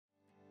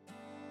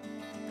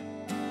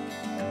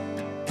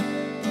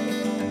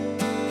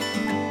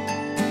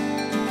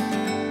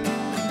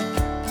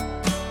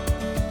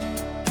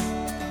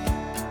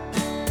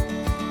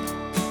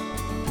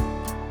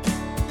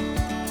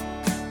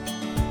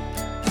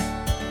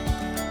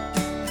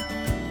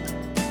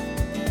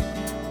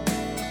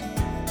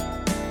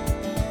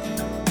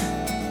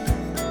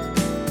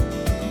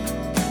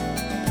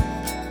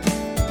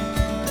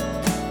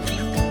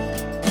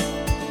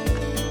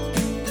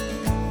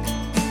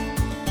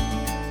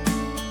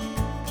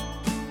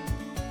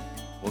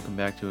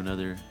back to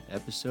another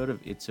episode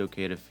of It's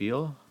Okay to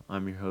Feel.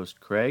 I'm your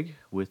host, Craig.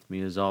 With me,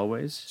 as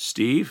always,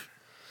 Steve?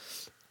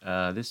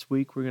 This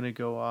week, we're going to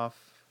go off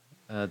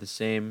the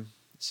same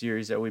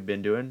series that we've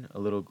been doing, a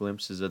little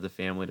glimpses of the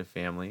family to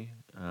family.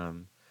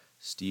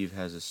 Steve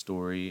has a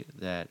story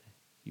that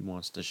he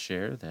wants to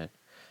share that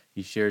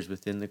he shares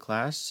within the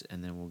class,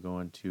 and then we'll go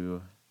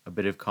into a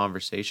bit of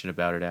conversation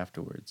about it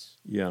afterwards.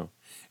 Yeah.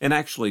 And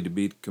actually, to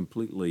be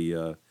completely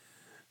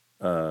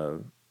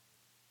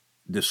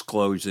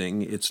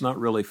disclosing, it's not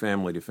really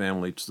family to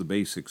family, it's the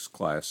basics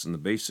class. And the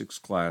basics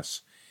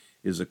class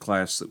is a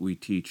class that we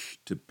teach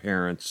to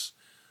parents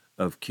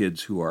of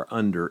kids who are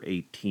under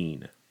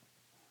 18.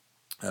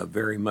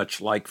 Very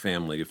much like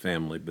family to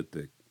family, but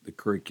the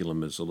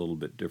curriculum is a little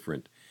bit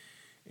different.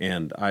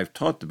 And I've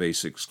taught the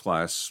basics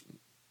class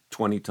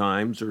 20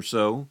 times or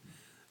so,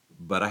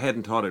 but I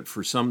hadn't taught it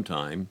for some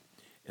time.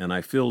 And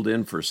I filled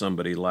in for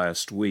somebody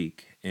last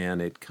week,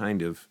 and it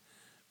kind of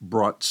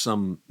brought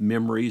some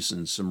memories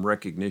and some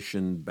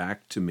recognition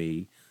back to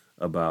me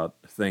about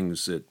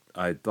things that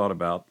I'd thought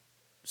about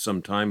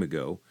some time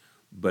ago.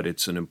 But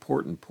it's an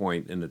important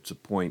point, and it's a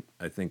point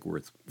I think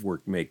worth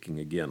making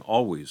again,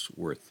 always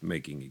worth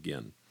making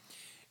again.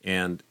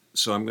 And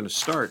so I'm going to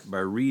start by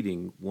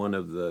reading one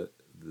of the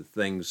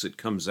things that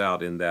comes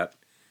out in that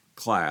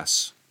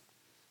class,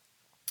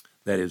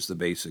 that is the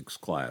basics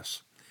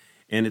class.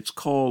 And it's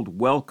called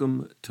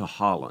Welcome to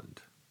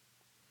Holland.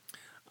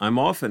 I'm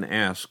often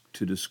asked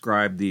to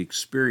describe the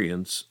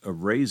experience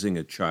of raising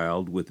a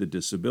child with a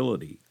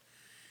disability,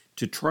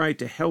 to try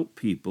to help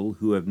people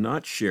who have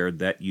not shared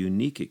that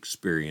unique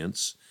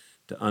experience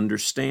to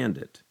understand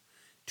it,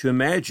 to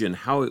imagine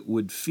how it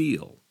would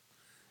feel.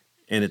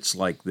 And it's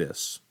like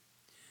this.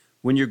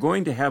 When you're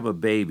going to have a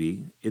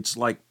baby, it's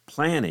like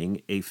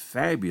planning a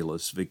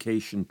fabulous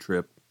vacation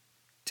trip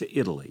to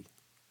Italy.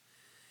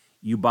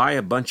 You buy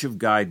a bunch of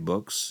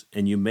guidebooks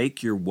and you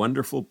make your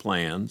wonderful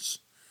plans,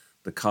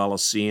 the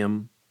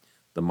Colosseum,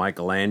 the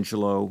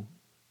Michelangelo,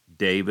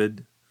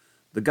 David,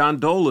 the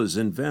gondolas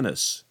in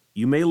Venice.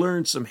 You may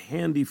learn some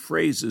handy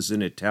phrases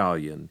in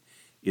Italian.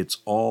 It's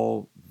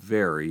all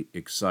very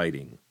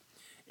exciting.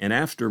 And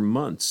after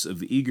months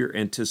of eager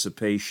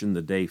anticipation,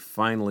 the day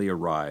finally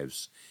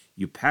arrives.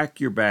 You pack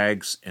your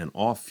bags and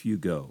off you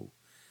go.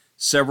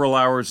 Several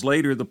hours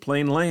later, the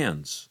plane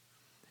lands,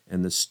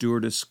 and the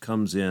stewardess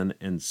comes in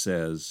and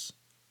says,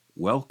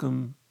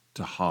 "Welcome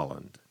to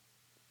Holland."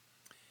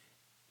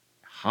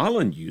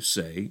 Holland, you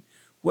say?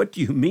 What do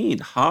you mean,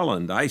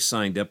 Holland? I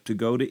signed up to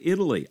go to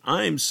Italy.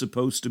 I'm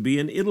supposed to be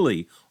in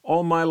Italy.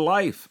 All my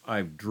life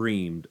I've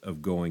dreamed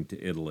of going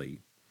to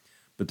Italy.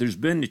 But there's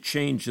been a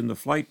change in the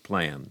flight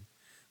plan.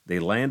 They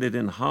landed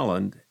in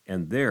Holland,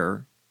 and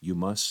there you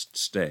must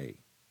stay.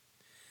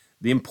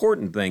 The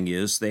important thing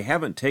is they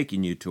haven't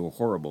taken you to a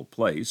horrible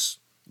place.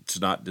 It's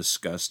not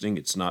disgusting,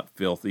 it's not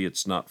filthy,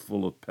 it's not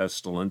full of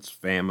pestilence,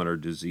 famine, or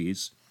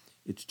disease.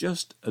 It's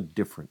just a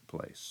different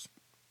place.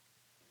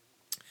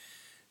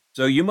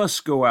 So you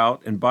must go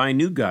out and buy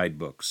new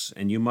guidebooks,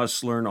 and you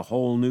must learn a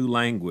whole new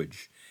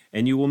language,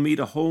 and you will meet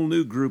a whole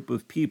new group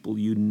of people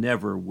you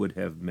never would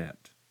have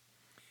met.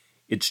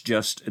 It's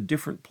just a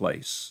different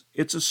place.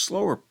 It's a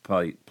slower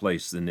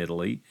place than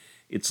Italy.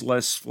 It's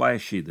less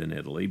flashy than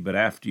Italy, but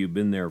after you've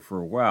been there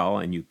for a while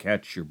and you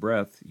catch your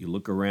breath, you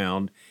look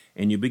around,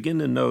 and you begin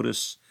to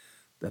notice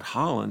that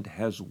Holland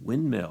has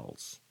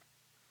windmills.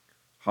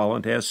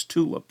 Holland has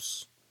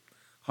tulips.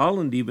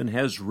 Holland even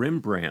has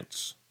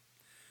Rembrandts.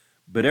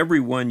 But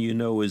everyone you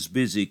know is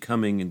busy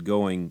coming and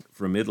going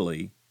from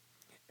Italy,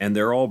 and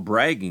they're all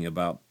bragging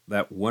about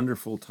that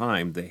wonderful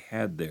time they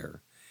had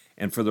there.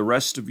 And for the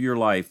rest of your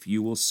life,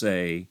 you will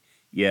say,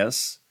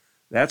 "Yes,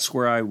 that's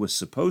where I was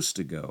supposed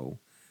to go.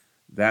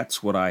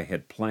 That's what I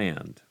had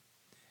planned."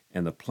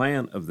 And the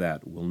plan of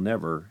that will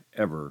never,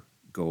 ever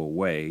go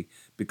away,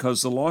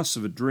 because the loss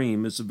of a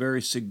dream is a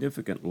very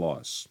significant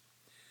loss.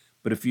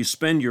 But if you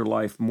spend your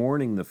life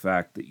mourning the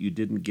fact that you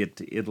didn't get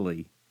to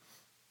Italy,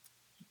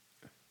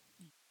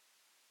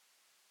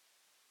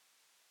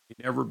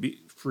 you never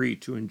be free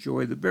to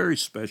enjoy the very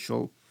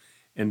special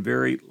and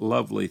very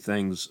lovely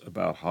things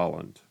about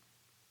Holland.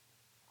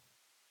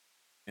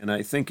 And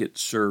I think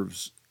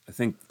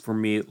for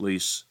me at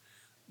least,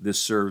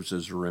 this serves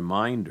as a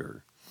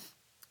reminder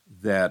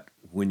that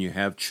when you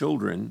have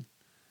children,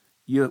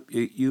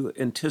 you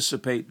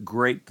anticipate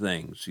great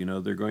things. You know,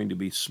 they're going to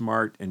be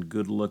smart and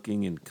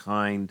good-looking and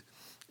kind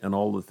and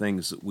all the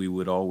things that we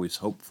would always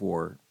hope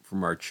for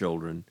from our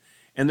children.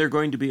 And they're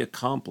going to be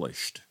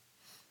accomplished.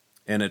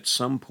 And at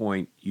some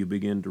point, you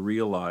begin to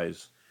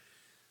realize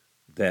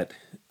that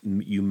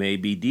you may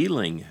be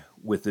dealing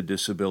with a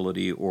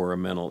disability or a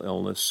mental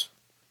illness,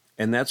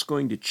 and that's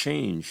going to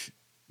change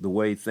the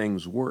way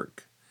things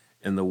work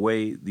and the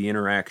way the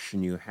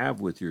interaction you have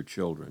with your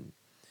children.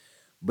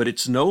 But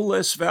it's no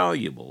less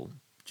valuable,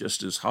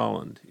 just as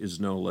Holland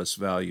is no less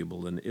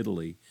valuable than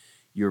Italy.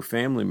 Your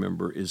family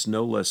member is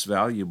no less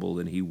valuable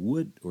than he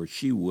would or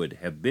she would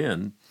have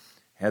been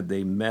had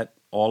they met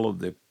all of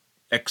the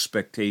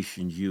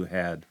expectations you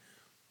had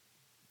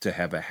to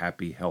have a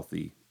happy,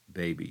 healthy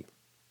baby.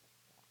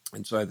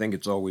 And so I think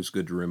it's always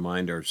good to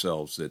remind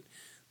ourselves that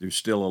there's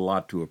still a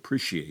lot to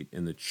appreciate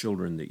in the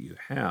children that you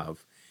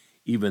have,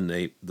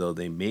 though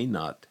they may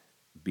not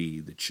be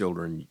the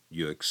children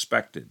you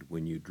expected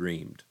when you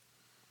dreamed.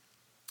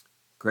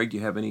 Craig, do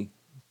you have any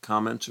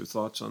comments or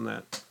thoughts on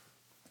that?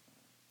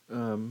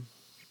 Um,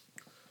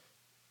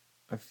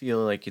 I feel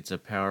like it's a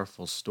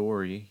powerful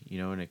story,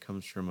 and it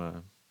comes from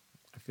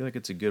I feel like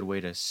it's a good way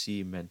to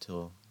see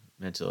mental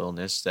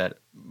illness that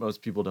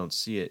most people don't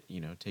see it.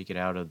 Take it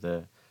out of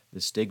the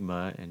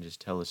stigma and just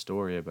tell a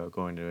story about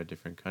going to a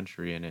different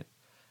country, and it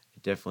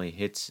definitely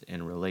hits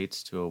and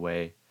relates to a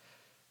way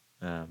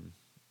um,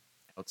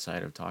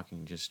 outside of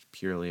talking just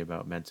purely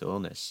about mental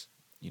illness.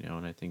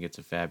 And I think it's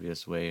a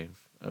fabulous way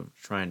of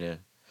trying to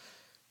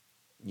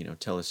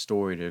tell a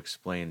story to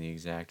explain the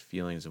exact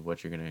feelings of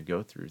what you're going to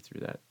go through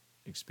that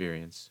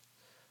experience.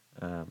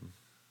 Um,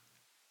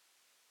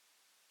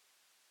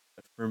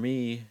 but for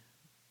me,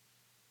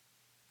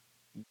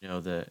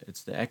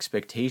 it's the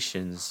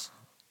expectations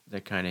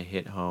that kind of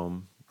hit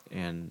home,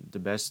 and the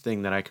best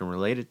thing that I can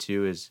relate it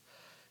to is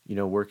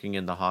working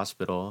in the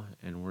hospital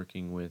and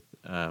working with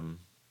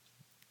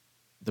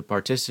the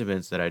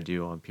participants that I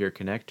do on Peer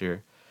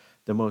Connector.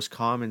 The most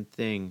common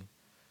thing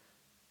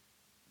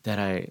that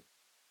I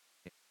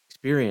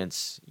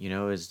experience,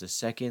 is the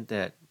second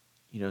that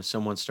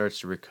someone starts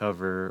to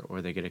recover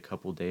or they get a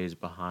couple days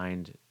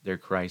behind their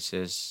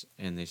crisis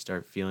and they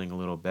start feeling a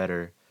little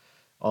better,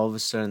 all of a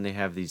sudden they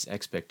have these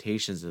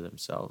expectations of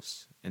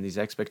themselves. And these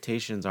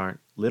expectations aren't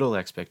little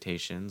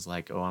expectations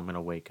like, oh, I'm going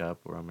to wake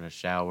up or I'm going to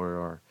shower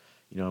or,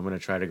 I'm going to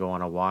try to go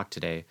on a walk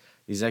today.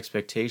 These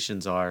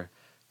expectations are,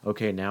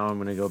 okay, now I'm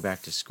going to go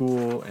back to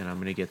school and I'm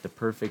going to get the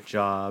perfect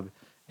job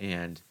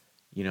and,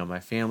 my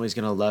family's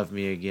going to love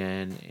me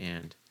again.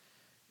 And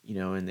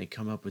they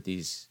come up with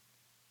these,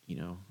 you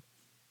know,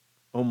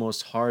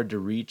 almost hard to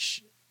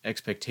reach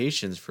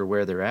expectations for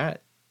where they're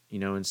at,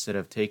 instead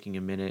of taking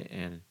a minute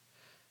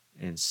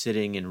and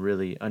sitting and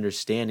really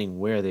understanding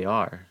where they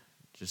are,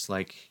 just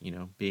like,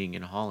 being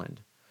in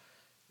Holland.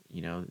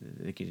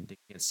 They can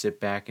sit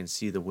back and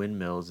see the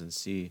windmills and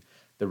see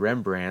the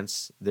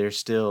Rembrandts. They're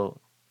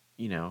still,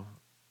 you know,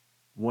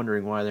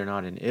 wondering why they're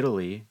not in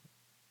Italy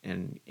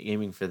and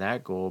aiming for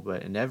that goal,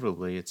 but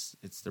inevitably it's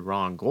the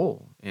wrong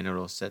goal and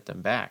it'll set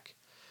them back.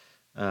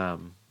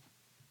 Um,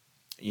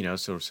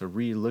 so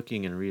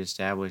re-looking and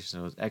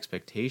re-establishing those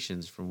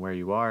expectations from where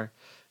you are,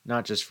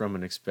 not just from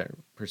an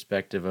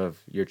perspective of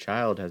your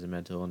child has a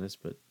mental illness,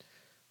 but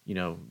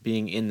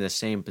being in the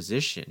same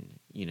position.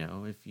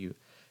 If you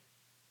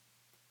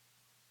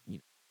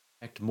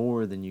expect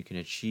more than you can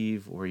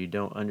achieve, or you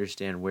don't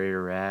understand where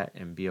you're at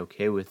and be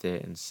okay with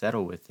it and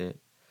settle with it,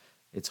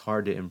 it's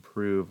hard to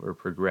improve or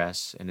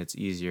progress, and it's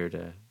easier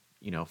to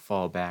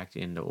fall back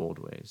into old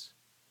ways.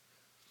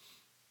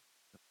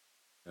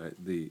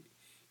 The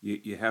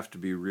you have to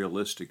be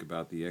realistic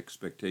about the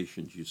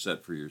expectations you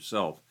set for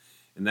yourself,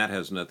 and that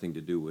has nothing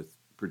to do with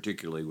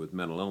particularly with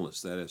mental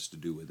illness. That has to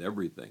do with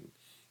everything.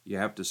 You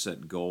have to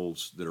set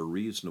goals that are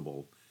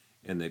reasonable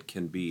and that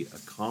can be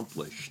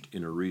accomplished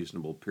in a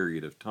reasonable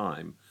period of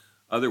time.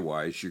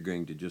 Otherwise, you're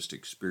going to just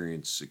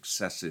experience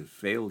successive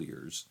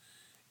failures,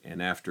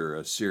 and after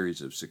a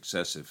series of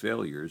successive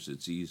failures,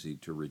 it's easy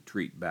to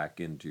retreat back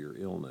into your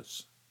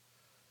illness.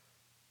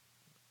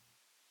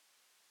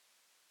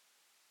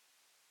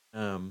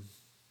 Um,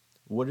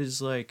 what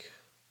is like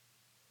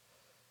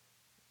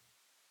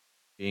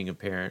being a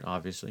parent,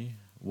 obviously?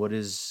 What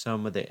is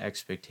some of the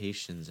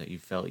expectations that you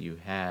felt you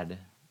had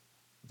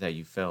that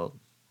you felt,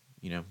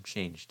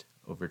 changed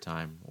over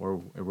time? Or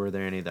were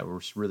there any that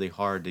were really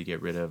hard to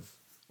get rid of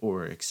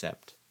or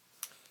accept?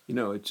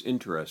 It's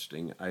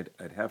interesting. I'd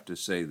have to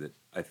say that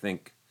I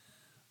think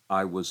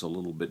I was a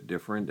little bit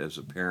different as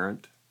a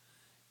parent.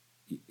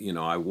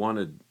 I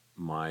wanted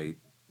my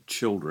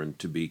children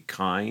to be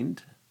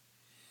kind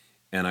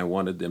and I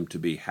wanted them to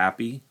be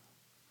happy.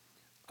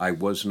 I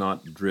was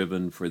not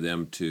driven for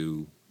them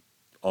to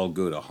all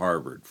go to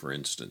Harvard, for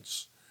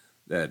instance.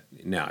 That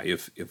now,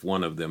 if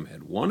one of them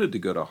had wanted to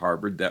go to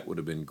Harvard, that would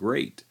have been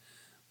great.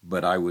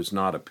 But I was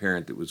not a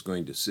parent that was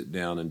going to sit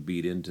down and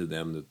beat into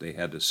them that they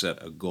had to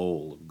set a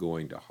goal of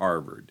going to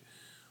Harvard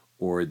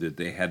or that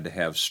they had to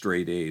have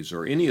straight A's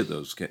or any of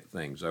those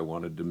things. I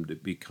wanted them to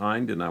be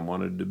kind and I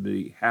wanted them to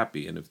be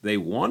happy. And if they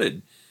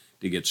wanted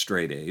to get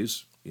straight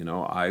A's,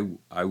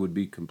 I would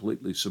be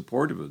completely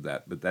supportive of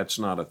that. But that's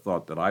not a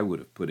thought that I would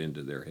have put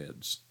into their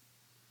heads.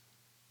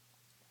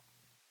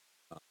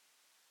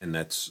 And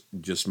that's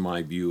just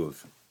my view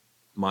of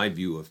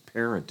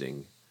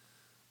parenting.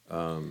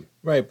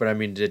 Right, but I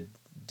mean, did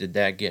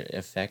that get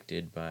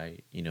affected by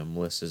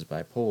Melissa's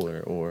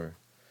bipolar or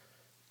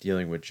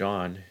dealing with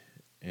John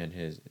and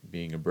his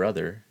being a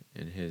brother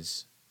and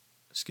his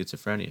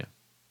schizophrenia?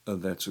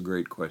 That's a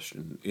great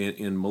question.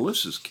 In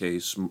Melissa's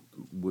case,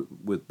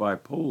 with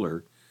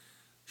bipolar,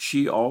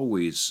 she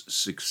always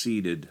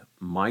succeeded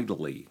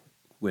mightily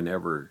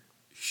whenever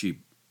she,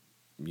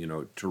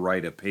 to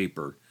write a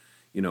paper,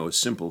 a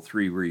simple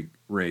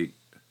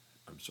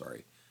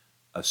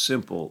a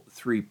simple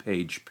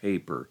 3-page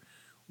paper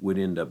would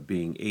end up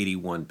being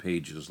 81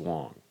 pages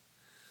long.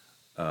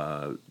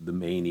 The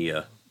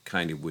mania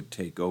kind of would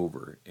take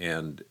over,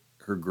 and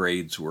her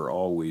grades were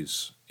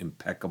always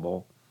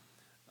impeccable.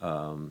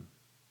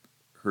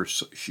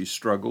 She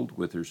struggled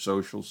with her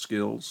social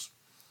skills.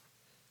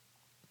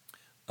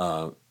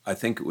 I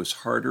think it was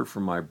harder for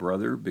my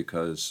brother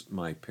because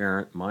my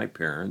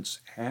parents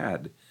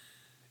had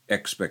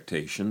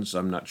expectations.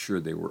 I'm not sure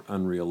they were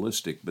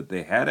unrealistic, but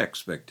they had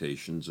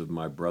expectations of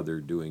my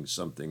brother doing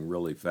something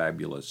really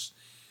fabulous.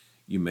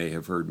 You may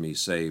have heard me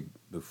say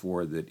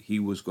before that he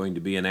was going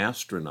to be an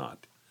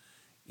astronaut.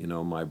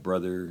 My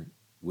brother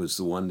was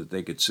the one that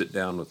they could sit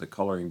down with a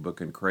coloring book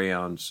and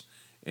crayons,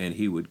 and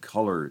he would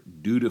color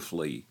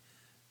dutifully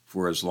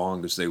for as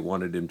long as they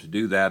wanted him to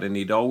do that, and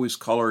he'd always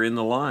color in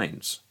the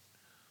lines.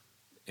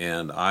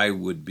 And I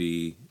would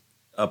be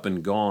up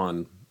and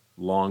gone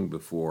long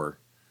before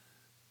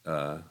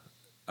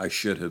I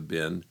should have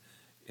been,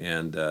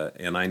 and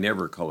I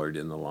never colored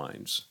in the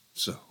lines.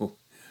 So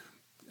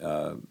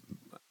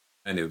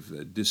kind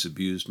of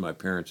disabused my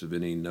parents of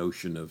any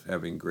notion of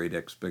having great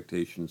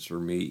expectations for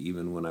me,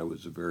 even when I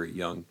was a very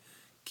young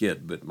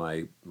kid. But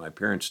my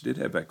parents did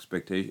have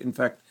expectations. In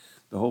fact,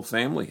 the whole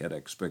family had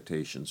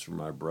expectations for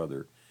my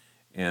brother.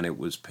 And it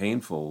was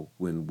painful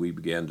when we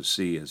began to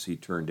see, as he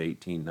turned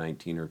 18,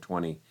 19, or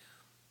 20,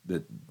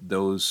 that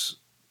those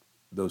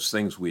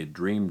things we had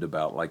dreamed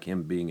about, like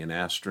him being an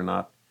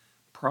astronaut,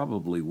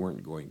 probably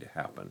weren't going to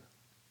happen.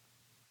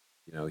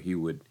 He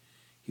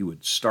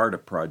would start a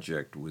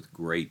project with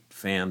great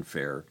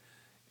fanfare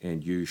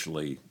and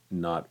usually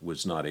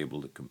was not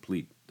able to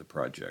complete the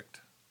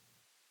project.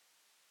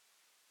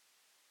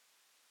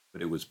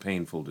 But it was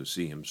painful to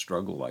see him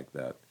struggle like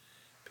that,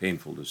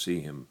 painful to see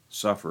him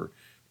suffer,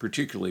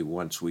 particularly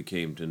once we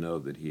came to know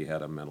that he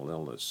had a mental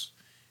illness,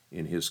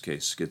 in his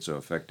case,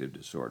 schizoaffective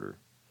disorder.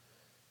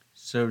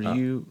 So do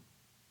you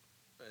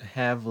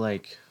have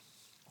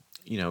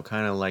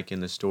kind of like in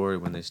the story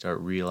when they start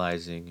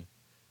realizing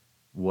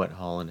what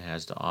Holland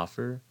has to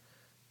offer,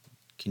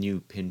 can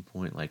you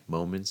pinpoint like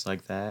moments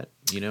like that,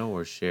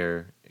 or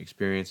share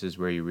experiences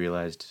where you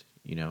realized,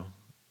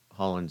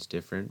 Holland's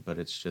different, but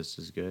it's just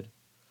as good?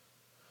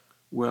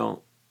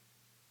 Well,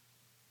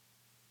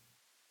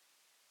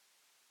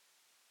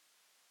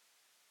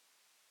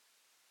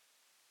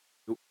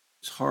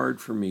 it's hard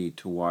for me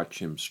to watch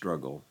him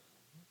struggle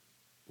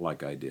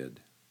like I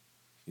did.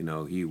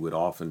 He would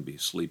often be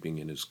sleeping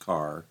in his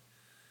car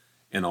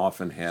and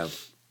often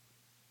have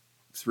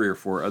 3 or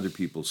 4 other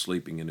people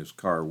sleeping in his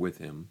car with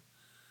him.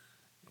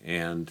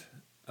 And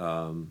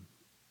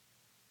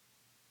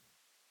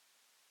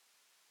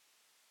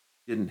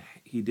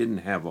he didn't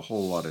have a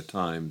whole lot of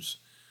times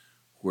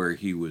where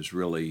he was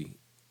really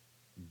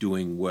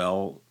doing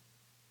well,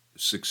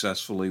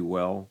 successfully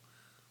well.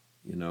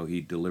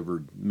 He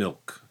delivered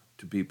milk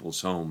to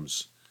people's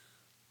homes.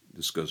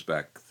 This goes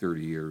back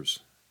 30 years.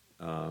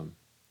 And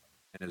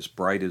as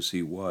bright as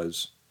he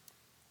was,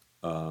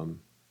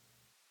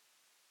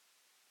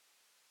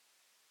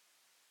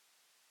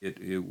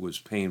 it was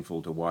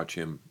painful to watch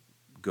him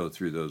go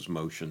through those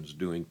motions,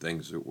 doing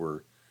things that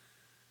were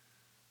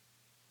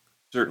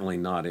certainly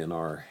not in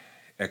our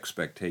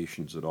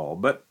expectations at all.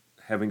 But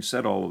having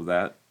said all of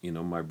that,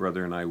 my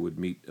brother and I would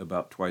meet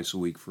about twice a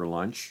week for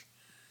lunch,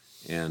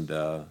 and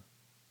it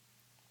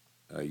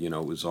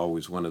was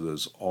always one of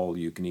those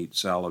all-you-can-eat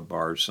salad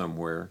bars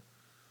somewhere,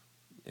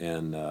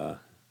 and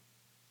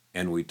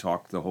we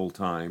talked the whole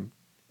time,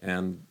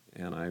 and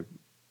I.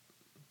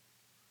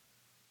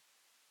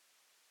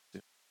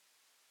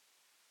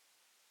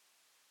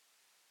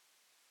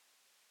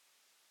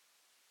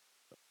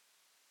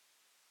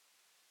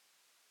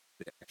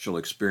 The actual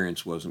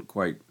experience wasn't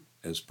quite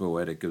as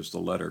poetic as the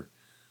letter,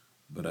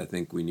 but I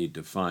think we need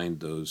to find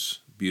those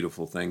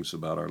beautiful things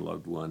about our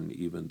loved one,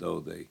 even though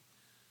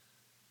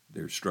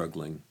they're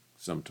struggling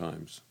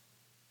sometimes.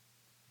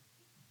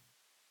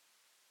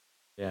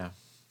 Yeah,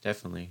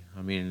 definitely.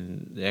 I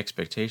mean, the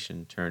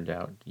expectation turned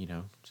out,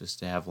 just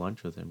to have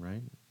lunch with him,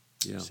 right?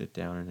 Yeah. Sit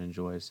down and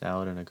enjoy a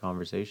salad and a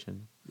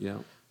conversation. Yeah.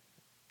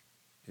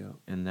 Yeah.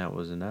 And that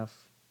was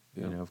enough.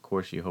 Yeah. Of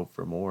course you hope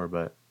for more,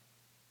 but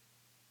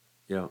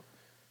yeah.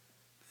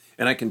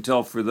 And I can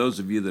tell for those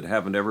of you that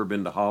haven't ever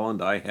been to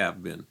Holland, I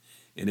have been.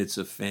 And it's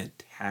a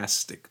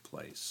fantastic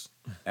place.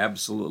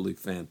 Absolutely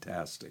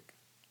fantastic.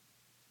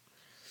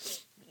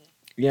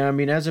 Yeah, I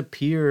mean, as a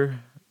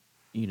peer,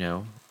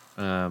 the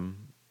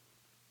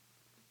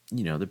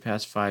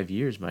past 5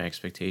 years, my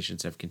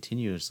expectations have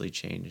continuously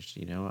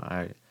changed.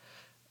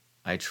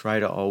 I try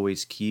to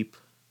always keep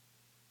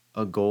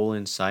a goal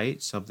in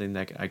sight, something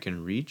that I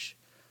can reach,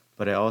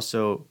 but I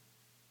also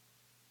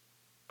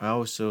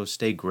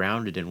stay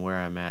grounded in where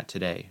I'm at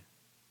today.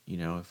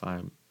 If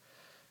I'm,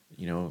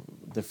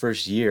 the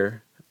first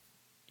year,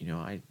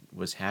 I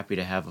was happy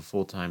to have a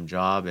full-time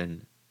job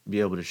and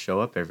be able to show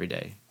up every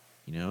day.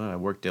 I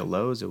worked at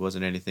Lowe's. It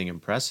wasn't anything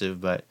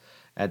impressive, but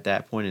at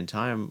that point in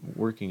time,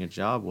 working a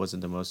job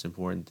wasn't the most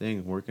important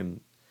thing.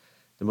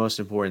 The most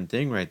important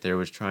thing right there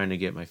was trying to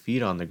get my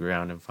feet on the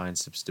ground and find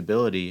some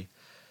stability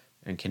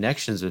and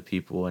connections with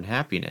people and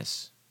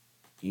happiness,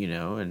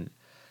 and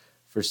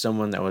for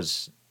someone that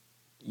was,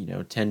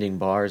 tending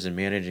bars and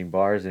managing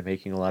bars and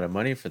making a lot of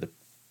money for the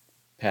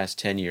past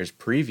 10 years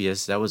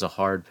previous, that was a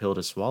hard pill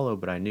to swallow.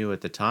 But I knew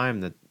at the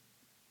time that,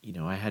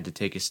 I had to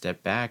take a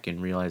step back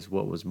and realize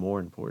what was more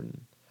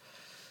important,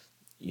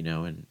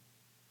 and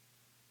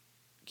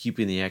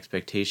keeping the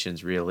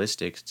expectations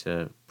realistic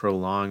to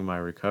prolong my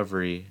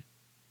recovery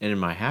and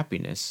my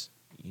happiness,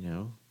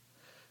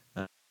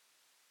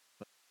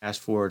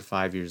 Fast forward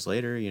 5 years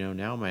later,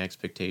 now my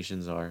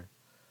expectations are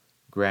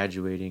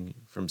graduating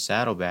from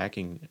Saddleback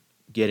and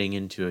getting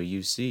into a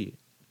UC,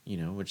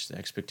 which the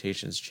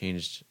expectations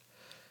changed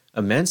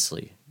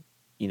immensely,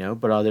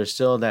 but there's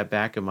still that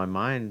back of my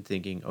mind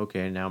thinking,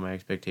 okay, now my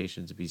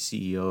expectations to be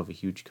CEO of a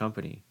huge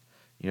company,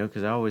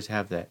 because I always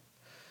have that,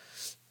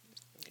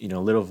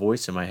 little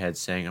voice in my head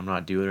saying I'm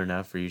not doing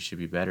enough or you should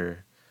be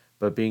better.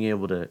 But being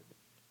able to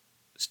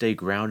stay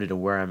grounded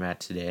in where I'm at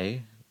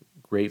today,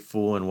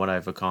 grateful in what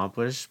I've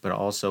accomplished, but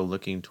also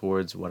looking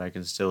towards what I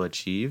can still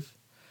achieve,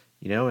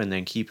 and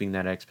then keeping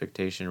that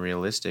expectation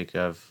realistic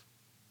of,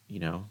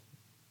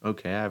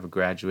 okay, I've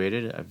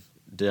graduated, I've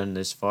done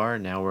this far,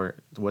 now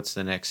what's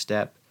the next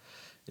step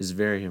is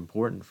very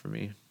important for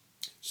me.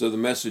 So the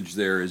message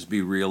there is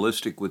be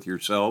realistic with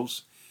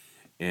yourselves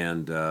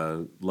and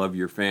love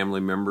your family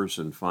members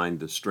and find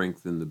the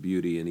strength and the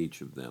beauty in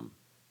each of them.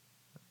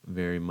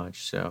 Very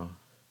much so.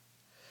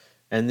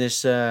 And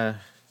this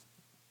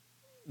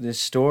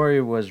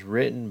story was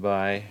written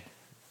by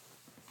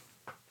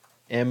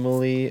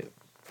Emily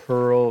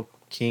Pearl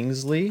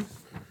Kingsley.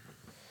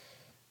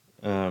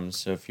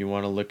 So if you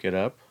want to look it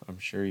up, I'm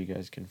sure you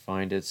guys can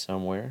find it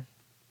somewhere.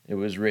 It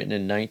was written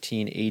in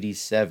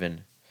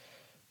 1987.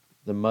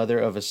 The mother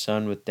of a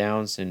son with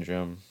Down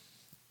syndrome,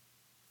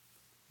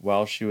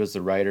 while she was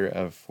the writer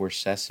of For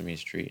Sesame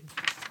Street.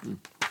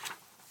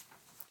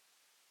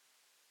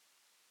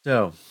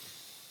 So,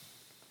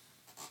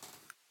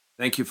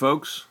 thank you,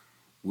 folks.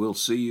 We'll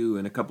see you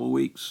in a couple of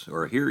weeks,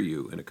 or hear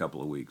you in a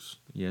couple of weeks.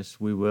 Yes,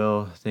 we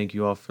will. Thank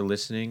you all for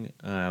listening.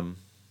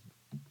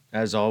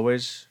 As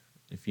always,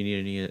 if you need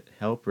any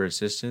help or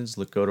assistance,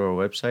 go to our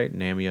website,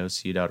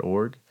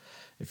 namioc.org.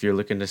 If you're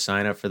looking to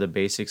sign up for the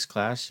basics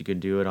class, you can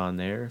do it on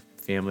there,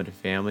 family to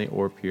family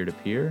or peer to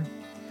peer.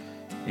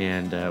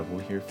 And we'll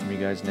hear from you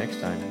guys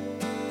next time.